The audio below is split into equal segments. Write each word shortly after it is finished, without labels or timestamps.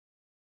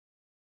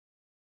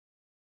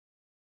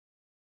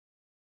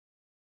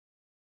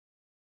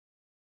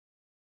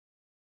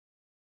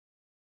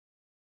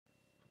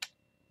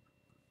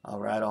All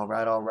right.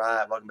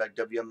 Welcome back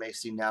to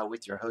WMAC now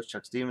with your host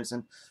Chuck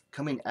Stevenson,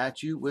 coming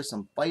at you with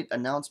some fight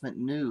announcement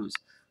news.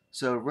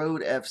 So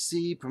Road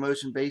FC,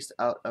 promotion based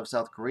out of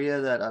South Korea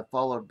that I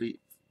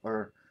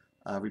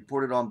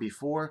reported on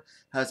before,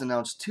 has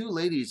announced two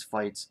ladies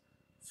fights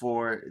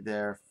for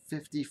their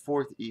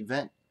 54th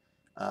event,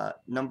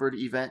 numbered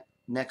event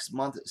next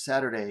month,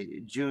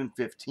 Saturday, June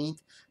 15th.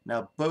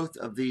 Now both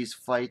of these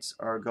fights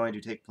are going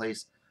to take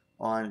place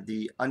on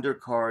the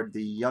undercard,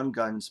 the Young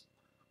Guns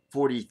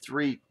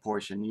 43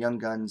 portion. Young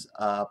Guns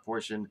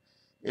portion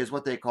is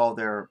what they call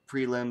their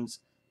prelims,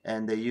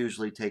 and they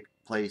usually take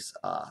place.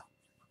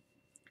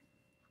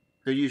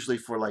 They're usually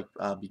for like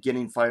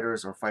beginning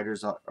fighters or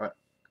fighters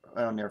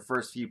on their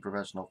first few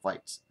professional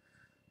fights.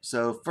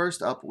 So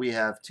first up, we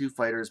have two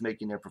fighters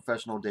making their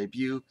professional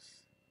debut.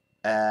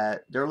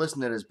 They're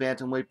listed as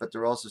bantamweight, but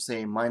they're also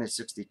saying minus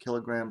 60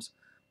 kilograms,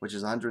 which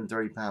is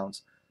 130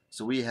 pounds.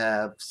 So we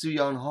have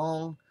Soo-Young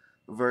Hong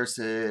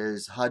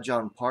versus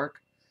Ha-Jong Park.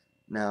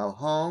 Now,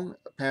 Hong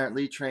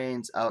apparently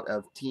trains out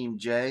of Team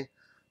J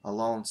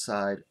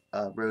alongside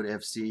Road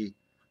FC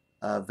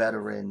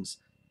veterans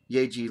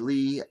Yeji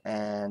Lee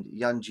and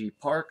Youngji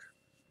Park.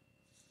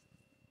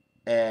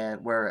 And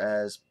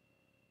whereas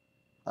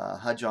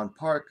Ha-Jong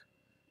Park,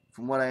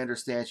 from what I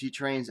understand, she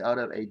trains out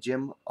of a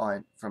gym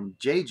from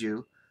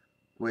Jeju,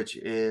 which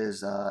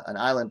is an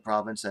island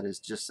province that is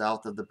just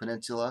south of the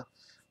peninsula,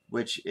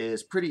 which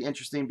is pretty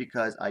interesting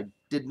because I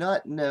did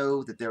not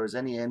know that there was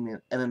any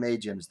MMA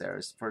gyms there.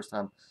 It's the first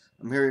time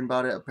I'm hearing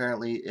about it.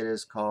 Apparently, it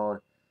is called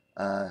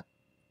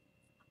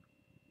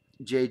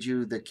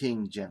Jeju the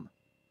King Gym.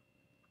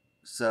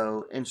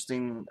 So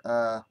interesting,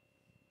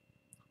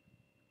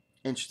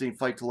 interesting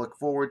fight to look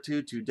forward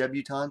to. Two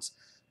debutantes.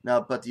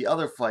 Now, but the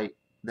other fight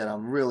that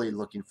I'm really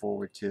looking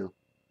forward to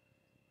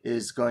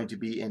is going to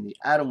be in the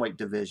atomweight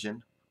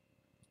division.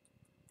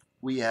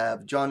 We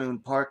have Jong-un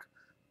Park,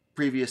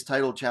 previous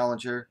title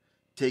challenger,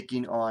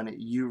 taking on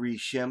Yuri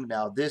Shim.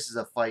 Now, this is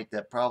a fight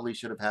that probably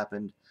should have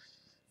happened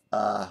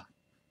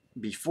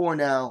before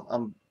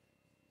now.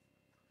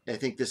 I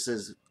think this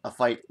is a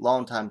fight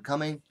long time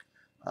coming.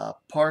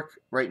 Park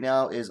right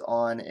now is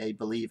on, I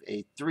believe,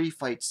 a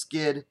 3-fight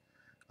skid.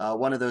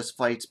 One of those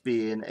fights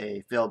being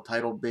a failed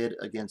title bid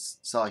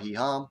against Sahi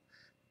Ham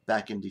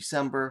back in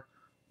December,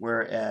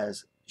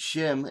 whereas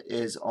Shim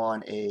is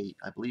on I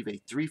believe,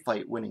 a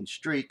 3-fight winning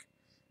streak,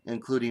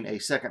 including a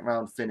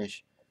second-round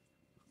finish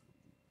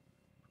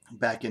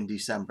back in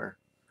December.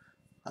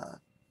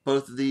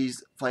 Both of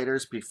these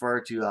fighters prefer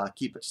to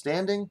keep it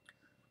standing,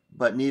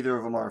 but neither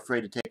of them are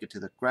afraid to take it to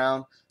the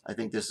ground. I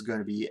think this is going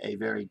to be a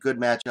very good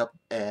matchup,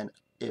 and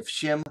if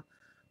Shim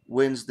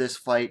wins this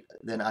fight,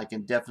 then I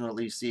can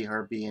definitely see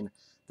her being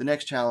the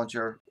next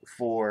challenger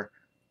for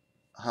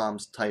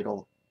Ham's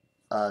title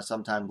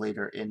sometime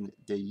later in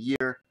the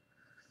year.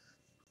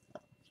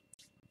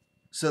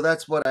 So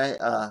that's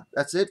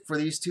that's it for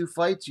these two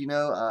fights.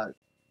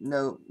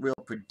 No real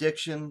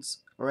predictions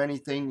or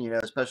anything.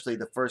 Especially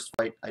the first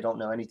fight, I don't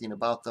know anything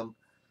about them.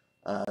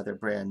 They're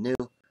brand new.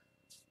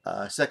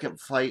 Second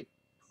fight,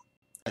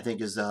 I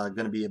think, is going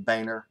to be a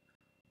banger.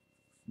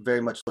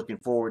 Very much looking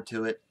forward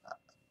to it.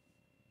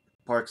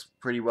 Park's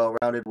pretty well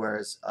rounded,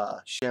 whereas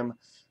Shim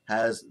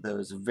has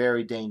those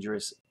very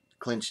dangerous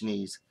clinch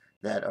knees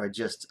that are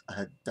just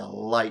a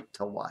delight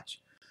to watch.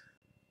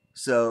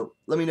 So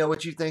let me know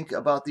what you think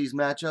about these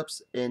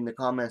matchups in the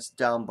comments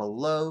down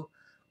below.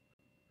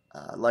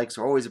 Likes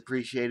are always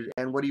appreciated.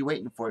 And what are you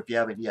waiting for if you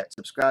haven't yet?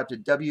 Subscribe to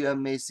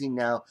WMMAC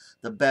Now,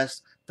 the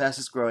best,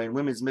 fastest growing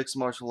women's mixed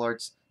martial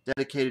arts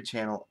dedicated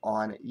channel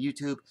on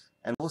YouTube.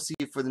 And we'll see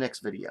you for the next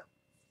video.